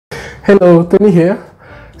Hello, Tony here.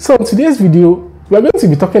 So in today's video, we're going to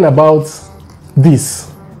be talking about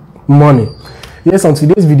this money. Yes, on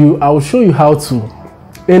today's video, I will show you how to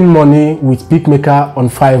earn money with Picmaker on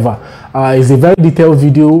Fiverr. It's a very detailed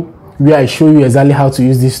video where I show you exactly how to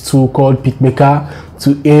use this tool called Picmaker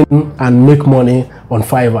to earn and make money on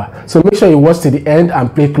Fiverr. So make sure you watch to the end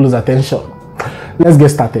and pay close attention. Let's get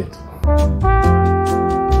started.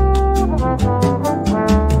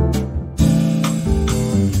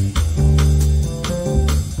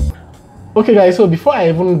 Okay guys, so before I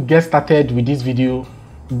even get started with this video,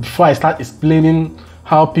 before I start explaining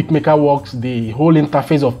how Picmaker works, the whole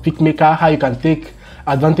interface of Picmaker, how you can take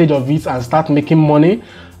advantage of it and start making money,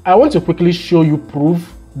 I want to quickly show you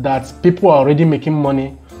proof that people are already making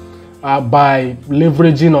money by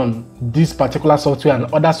leveraging on this particular software and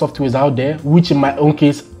other softwares out there, which in my own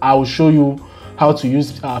case, I will show you how to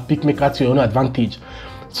use Picmaker to your own advantage.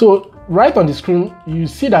 So right on the screen, you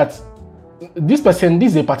see that this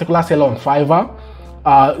is a particular seller on Fiverr.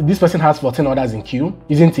 This person has 14 orders in queue,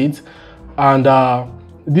 isn't it? And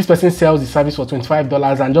this person sells the service for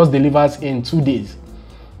 $25 and just delivers in 2 days,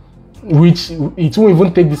 which it won't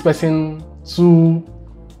even take this person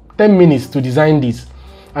 10 minutes to design this.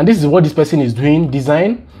 And this is what this person is doing: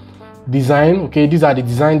 design. Okay, these are the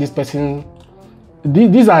design this person.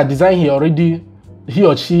 These are design he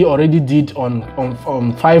or she already did on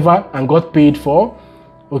Fiverr and got paid for.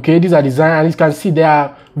 Okay, these are design, and you can see they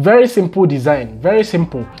are very simple design, very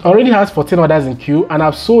simple. Already has 14 orders in queue, and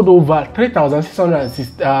I've sold over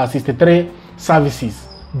 3,663 services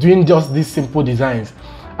doing just these simple designs.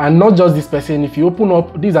 And not just this person. If you open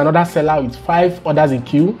up, this is another seller with 5 orders in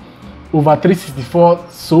queue, over 364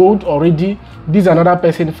 sold already. This is another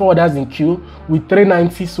person, 4 orders in queue with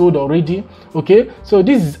 390 sold already. Okay, so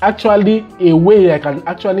this is actually a way I can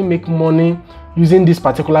actually make money using this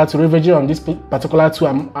particular tool, leveraging on this particular tool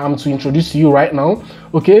I'm to introduce to you right now.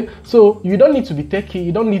 Okay, so you don't need to be techie,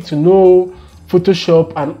 you don't need to know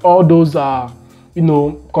Photoshop and all those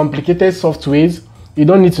complicated softwares. You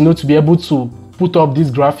don't need to know to be able to put up these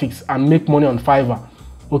graphics and make money on Fiverr.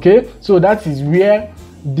 Okay, so that is where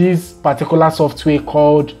this particular software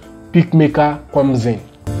called Picmaker comes in.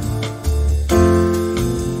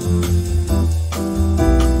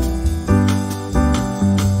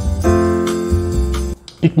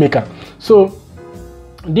 Picmaker. So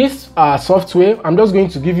this software, I'm just going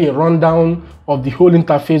to give you a rundown of the whole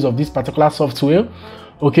interface of this particular software.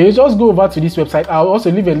 Okay, just go over to this website. I'll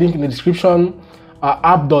also leave a link in the description,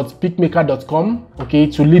 app.picmaker.com, okay,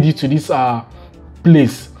 to lead you to this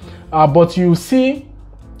place. But you see,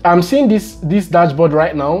 I'm seeing this dashboard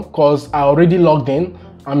right now because I already logged in.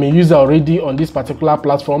 I'm a user already on this particular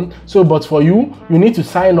platform. So, but for you need to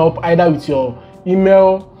sign up either with your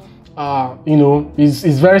email.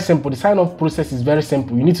 It's very simple. The sign up process is very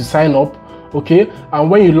simple. You need to sign up, okay? And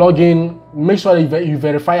when you log in, make sure that you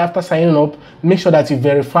verify after signing up. Make sure that you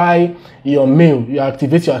verify your mail, you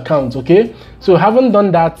activate your account, okay? So having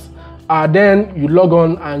done that, then you log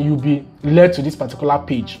on and you'll be led to this particular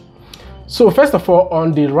page. So first of all,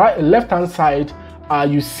 on the left hand side,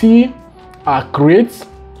 you see create.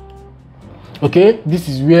 Okay, this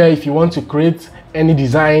is where if you want to create any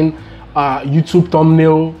design, YouTube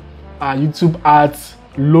thumbnail, YouTube ads,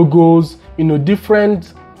 logos,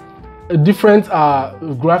 different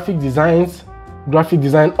graphic design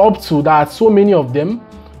up to that, so many of them.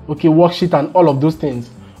 Okay, worksheet and all of those things.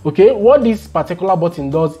 Okay, what this particular button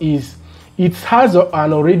does is it has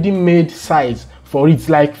an already made size for it.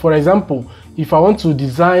 Like for example, if I want to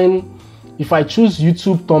design, if I choose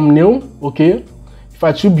YouTube thumbnail, okay, if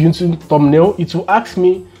I choose YouTube thumbnail, it will ask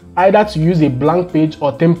me either to use a blank page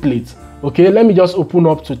or template. Okay, let me just open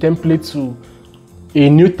up to template to a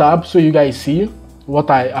new tab so you guys see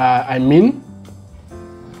what I mean.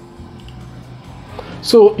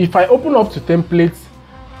 So if I open up to templates,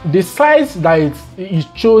 the size that it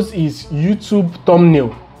chose is YouTube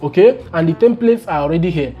thumbnail, okay, and the templates are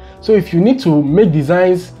already here. So if you need to make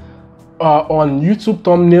designs on YouTube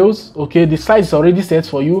thumbnails, okay, the size is already set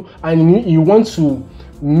for you, and you want to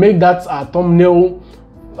make that thumbnail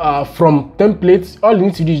from templates, all you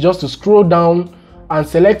need to do is just to scroll down and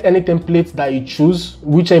select any template that you choose,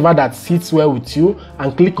 whichever that sits well with you,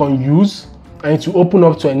 and click on use, and it will open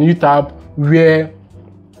up to a new tab where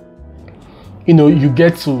you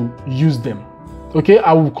get to use them. Okay,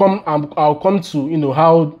 I'll come to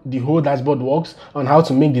how the whole dashboard works and how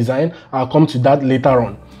to make design. I'll come to that later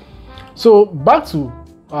on. So back to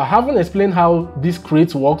having explained how this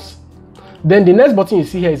create works, then the next button you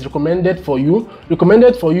see here is recommended for you.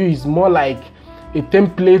 Recommended for you is more like a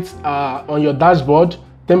template on your dashboard,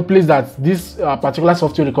 templates that this particular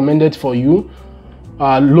software recommended for you.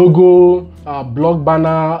 logo, blog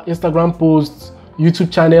banner, Instagram posts,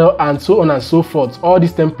 YouTube channel, and so on and so forth. All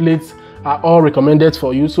these templates are all recommended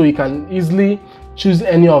for you, so you can easily choose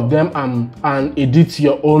any of them and edit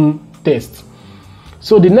your own taste.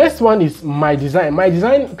 So the next one is My Design. My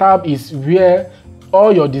Design tab is where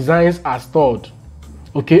all your designs are stored.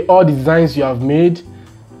 Okay, all the designs you have made,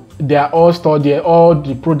 they are all stored here. All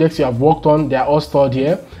the projects you have worked on, they are all stored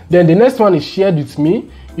here. Then the next one is Shared With Me.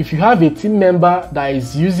 If you have a team member that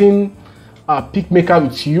is using Picmaker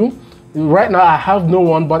with you, right now I have no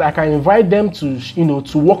one, but I can invite them to, you know,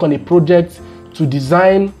 to work on a project, to do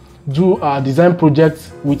design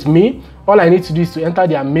projects with me. All I need to do is to enter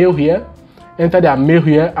their mail here,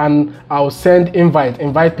 and I'll send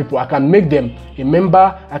invite people. I can make them a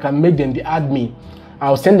member, I can make them the admin.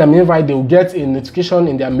 I'll send them an invite, they will get a notification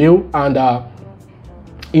in their mail, and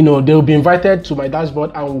you know, they'll be invited to my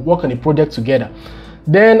dashboard and we'll work on a project together.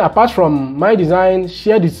 Then apart from My Design,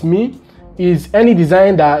 Shared With Me is any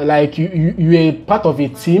design that, like, you're a part of a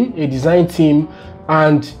team, a design team,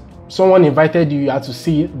 and someone invited you, you have to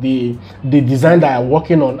see the design that I'm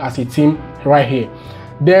working on as a team right here.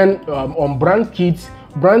 Then on Brand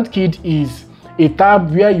Kit is a tab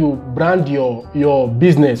where you brand your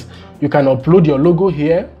business. You can upload your logo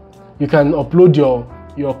here. You can upload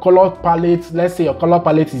your color palette. Let's say your color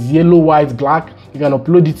palette is yellow, white, black. You can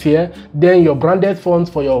upload it here. Then your branded fonts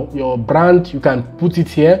for your brand, you can put it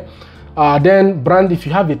here. Then brand, if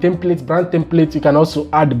you have a template, brand template, you can also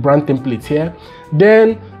add the brand template here.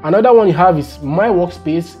 Then another one you have is My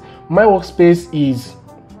Workspace. My Workspace is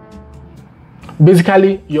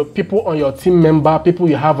basically your people on your team member, people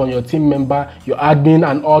you have on your team member, your admin,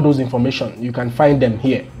 and all those information. You can find them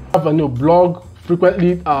here. You have a new blog,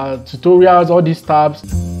 frequently tutorials, all these tabs.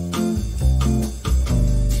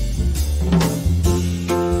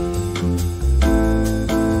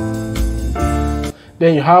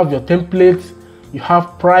 Then you have your templates, you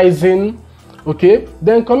have pricing. Okay,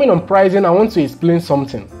 then coming on pricing, I want to explain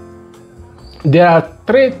something. There are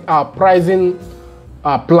 3 pricing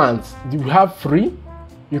plans. You have free.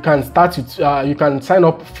 You can start with, you can sign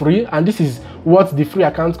up free, and this is what the free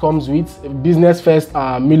account comes with. Business First,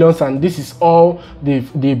 Millions, and this is all the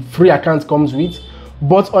free account comes with.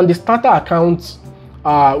 But on the starter account,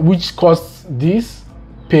 which costs this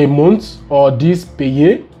per month or this per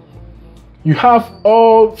year, you have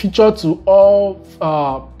all feature to all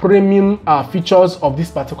premium features of this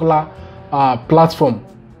particular platform.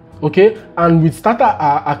 Okay, and with starter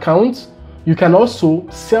account, you can also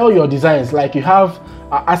sell your designs. Like, you have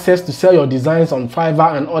access to sell your designs on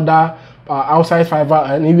Fiverr and other outside Fiverr,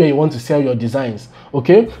 anywhere you want to sell your designs.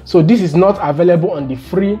 Okay, so this is not available on the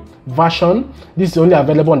free version. This is only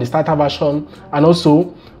available on the starter version, and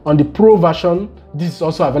also on the pro version. This is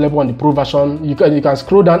also available on the pro version. You can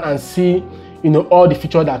scroll down and see, you know, all the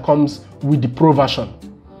feature that comes with the pro version.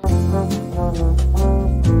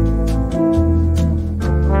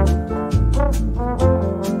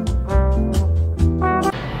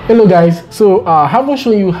 Hello guys, so I haven't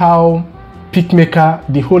shown you how Picmaker,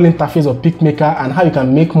 the whole interface of Picmaker, and how you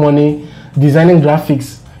can make money designing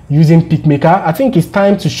graphics using Picmaker. I think it's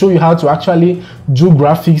time to show you how to actually do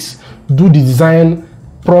graphics, do the design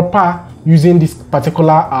proper using this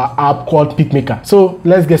particular app called Picmaker. So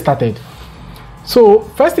let's get started. So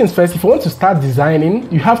first things first, if you want to start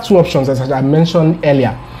designing, you have 2 options, as I mentioned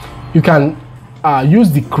earlier. You can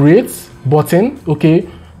use the create button. Okay,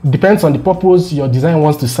 depends on the purpose your design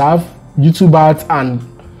wants to serve, YouTube ads, and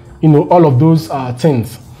you know, all of those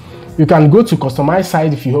things. You can go to customize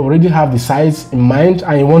site if you already have the size in mind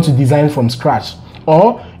and you want to design from scratch,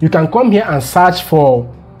 or you can come here and search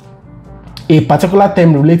for a particular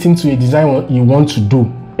term relating to a design you want to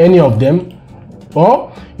do, any of them,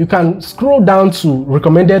 or you can scroll down to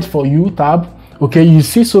recommended for you tab. Okay, you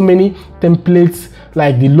see so many templates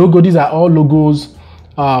like the logo. These are all logos,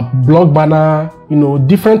 blog banner, you know,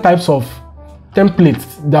 different types of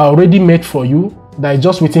templates that are already made for you, that is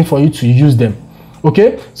just waiting for you to use them.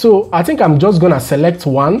 Okay, so I think I'm just gonna select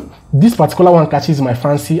one. This particular one catches my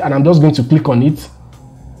fancy, and I'm just going to click on it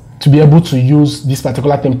to be able to use this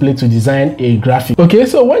particular template to design a graphic. Okay,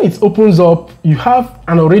 so when it opens up, you have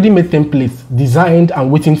an already made template designed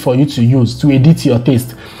and waiting for you to use to edit your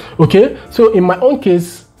taste. Okay, so in my own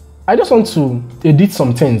case, I just want to edit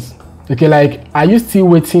some things. Okay, like are you still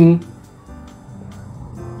waiting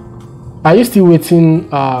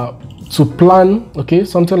to plan? Okay,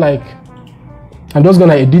 something like, I'm just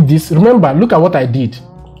gonna edit this. Remember, look at what I did.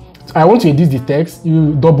 I want to edit the text.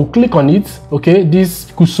 You double click on it. Okay,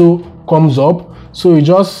 this cursor comes up, so you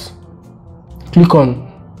just click on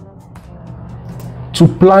to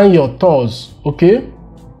plan your tours. Okay,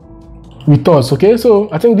 with us. Okay, so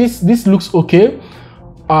I think this looks okay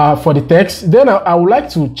for the text. Then I would like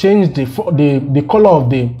to change the color of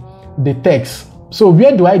the text. So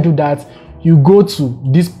where do I do that? You go to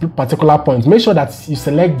this particular point, make sure that you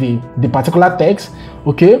select the particular text.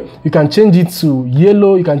 Okay, you can change it to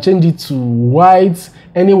yellow, you can change it to white,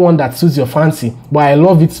 anyone that suits your fancy, but I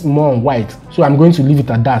love it more on white, so I'm going to leave it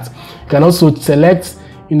at that. You can also select,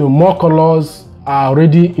 more colors are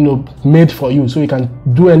already made for you, so you can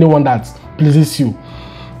do anyone that pleases you.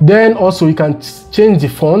 Then also you can change the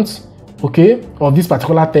font, okay, of this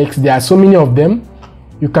particular text. There are so many of them.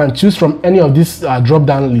 You can choose from any of this drop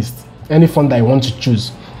down list, any font that you want to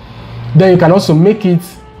choose. Then you can also make it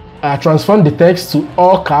transform the text to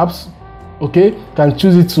all caps. Okay, you can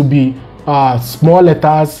choose it to be small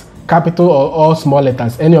letters, capital, or all small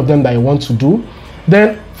letters, any of them that you want to do.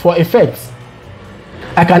 Then for effects,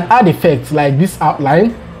 I can add effects like this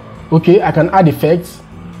outline. Okay, I can add effects,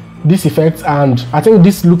 this effect, and I think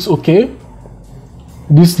this looks okay.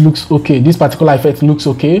 This looks okay. This particular effect looks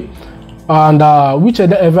okay. And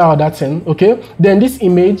whichever other thing. Okay, then this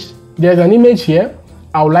image, there's an image here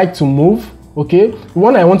I would like to move. Okay,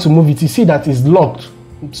 when I want to move it, you see that it's locked,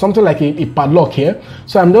 something like a padlock here.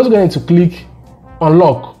 So I'm just going to click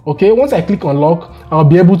unlock. Okay, once I click unlock, I'll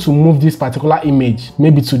be able to move this particular image,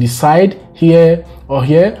 maybe to the side here or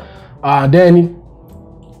here, then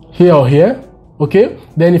here or here. Okay,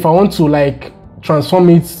 then if I want to like transform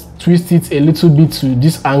it, twist it a little bit to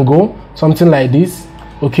this angle, something like this,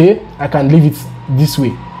 okay, I can leave it this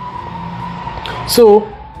way. So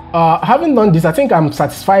having done this, I think I'm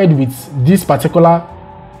satisfied with this particular,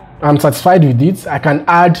 I'm satisfied with it. I can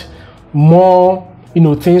add more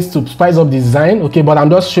things to spice up the design. Okay, but I'm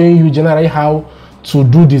just showing you generally how to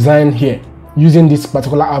do design here using this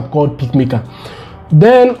particular app called Picmaker.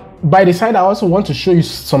 Then by the side, I also want to show you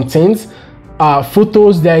some things.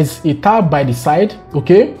 Photos, there is a tab by the side.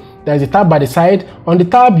 Okay, there is a tab by the side. On the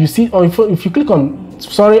tab, you see, if you click on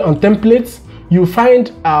templates, you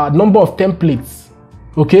find a number of templates.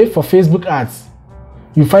 Okay, for Facebook ads,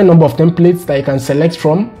 you find number of templates that you can select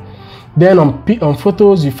from. Then on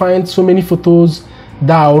photos, you find so many photos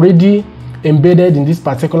that are already embedded in this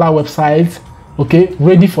particular website, okay,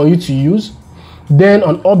 ready for you to use. Then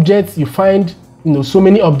on objects, you find so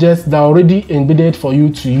many objects that are already embedded for you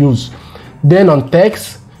to use. Then on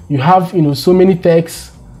text, you have so many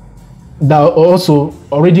texts that are also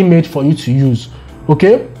already made for you to use.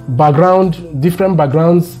 Okay, different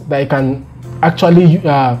backgrounds that you can actually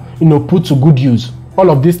put to good use. All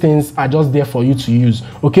of these things are just there for you to use.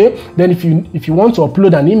 Okay, then if you want to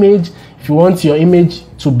upload an image, if you want your image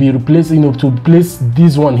to be replaced, to place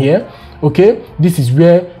this one here, okay, this is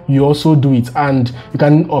where you also do it. And you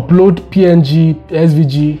can upload PNG,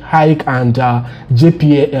 SVG, hike, and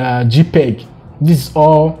JPEG. This is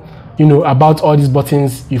all about all these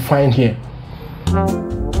buttons you find here.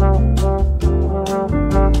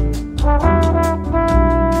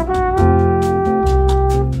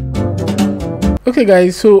 Okay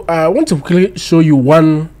guys, so I want to quickly show you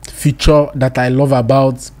one feature that I love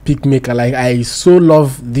about Picmaker. Like, I so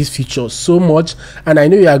love this feature so much, and I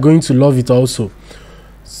know you are going to love it also.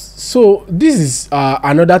 So this is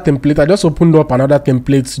another template. I just opened up another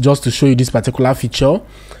template just to show you this particular feature,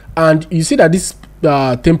 and you see that this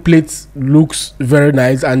template looks very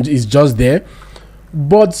nice and is just there.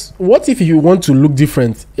 But what if you want to look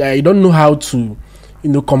different? You don't know how to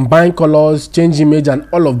combine colors, change image, and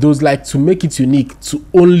all of those, like to make it unique to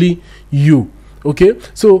only you. Okay,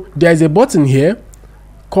 so there's a button here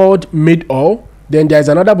called Made All. Then there's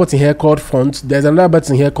another button here called Font. There's another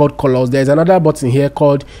button here called Colors. There's another button here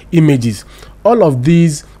called Images. All of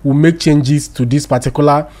these will make changes to this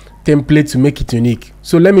particular template to make it unique.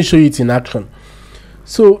 So let me show you it in action.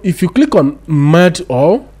 So if you click on Merge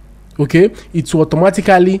All, okay, it will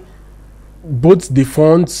automatically, both the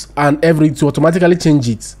fonts and everything, to automatically change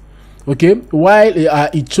it. Okay, while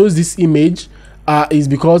it shows this image is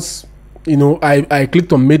because I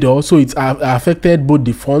clicked on Made All, so it affected both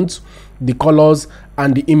the fonts, the colors,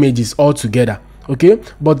 and the images all together. Okay,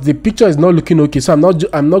 but the picture is not looking okay, so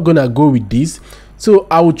I'm not gonna go with this. So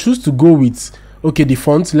I will choose to go with the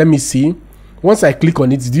font. Let me see. Once I click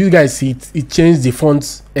on it, do you guys see it changed the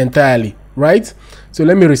font entirely, right? So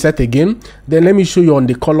let me reset again. Then let me show you on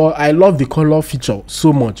the color. I love the color feature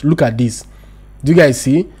so much. Look at this. Do you guys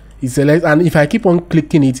see it selects? And if I keep on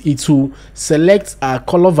clicking it, it will select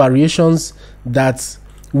color variations that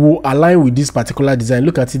will align with this particular design.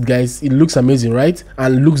 Look at it, guys. It looks amazing, right?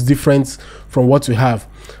 And looks different from what we have.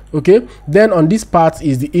 Okay, then on this part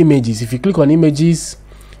is the images. If you click on images,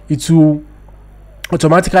 it will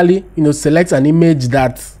automatically select an image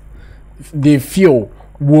that they feel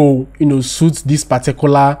will, you know, suit this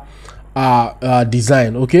particular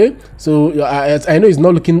design. Okay, so I know it's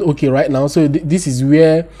not looking okay right now, so this is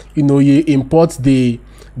where, you know, you import the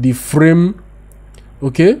frame.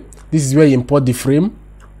 Okay, this is where you import the frame,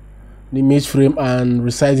 the image frame, and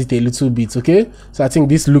resize it a little bit. Okay, so I think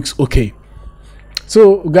this looks okay.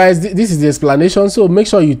 So guys, this is the explanation. So make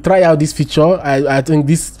sure you try out this feature. I think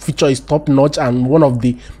this feature is top notch and one of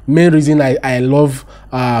the main reason I love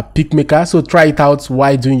Picmaker. So try it out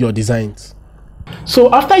while doing your designs. So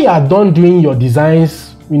after you are done doing your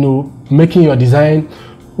designs, you know, making your design,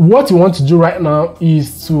 what you want to do right now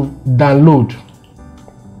is to download.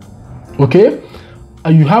 Okay,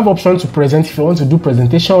 you have option to present if you want to do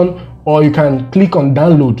presentation, or you can click on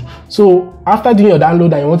download. So after doing your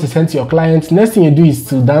download and you want to send to your clients, next thing you do is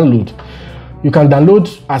to download. You can download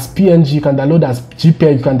as PNG, you can download as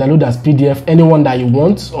JPEG, you can download as PDF, anyone that you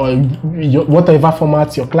want, or whatever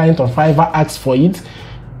format your client on Fiverr asks for it.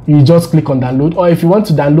 You just click on download. Or if you want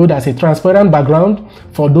to download as a transparent background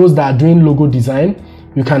for those that are doing logo design,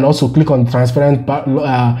 you can also click on transparent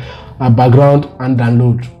background and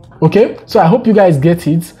download. Okay, so I hope you guys get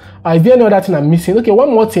it. Is there any other thing I'm missing? Okay,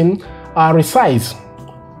 one more thing, resize.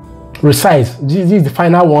 This is the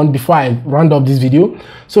final one before I round up this video.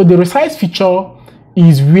 So the resize feature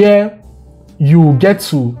is where you get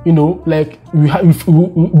to, you know, like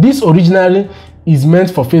this originally is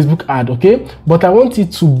meant for Facebook ad, okay, but I want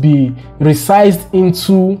it to be resized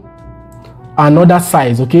into another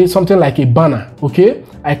size, okay, something like a banner. Okay,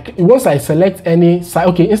 once I select any size,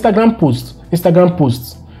 okay, Instagram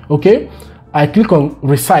posts, okay, I click on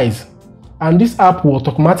resize, and this app will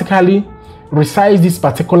automatically resize this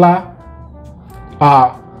particular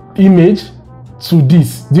image to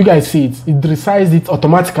this. Do you guys see it? It resized it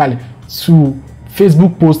automatically to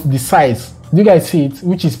Facebook post the size. Do you guys see it?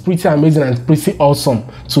 Which is pretty amazing and pretty awesome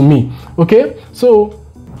to me. Okay, so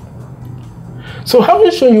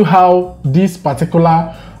having shown you how this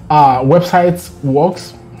particular website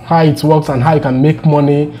works, how it works, and how you can make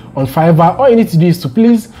money on Fiverr, all you need to do is to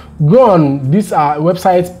please go on this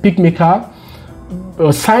website Picmaker,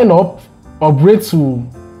 sign up, upgrade to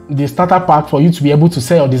the starter pack for you to be able to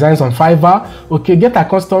sell your designs on Fiverr. Okay, get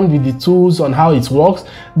accustomed with the tools on how it works,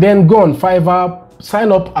 then go on Fiverr,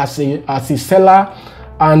 sign up as a seller,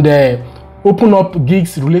 and open up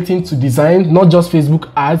gigs relating to design, not just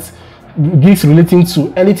Facebook ads, gigs relating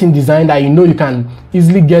to anything design that you know you can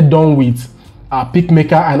easily get done with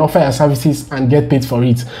Picmaker and offer your services and get paid for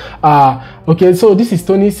it. Okay, so this is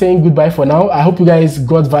Tony saying goodbye for now. I hope you guys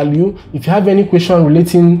got value. If you have any question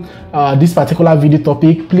relating this particular video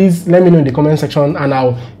topic, please let me know in the comment section and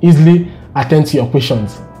I'll easily attend to your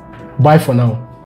questions. Bye for now.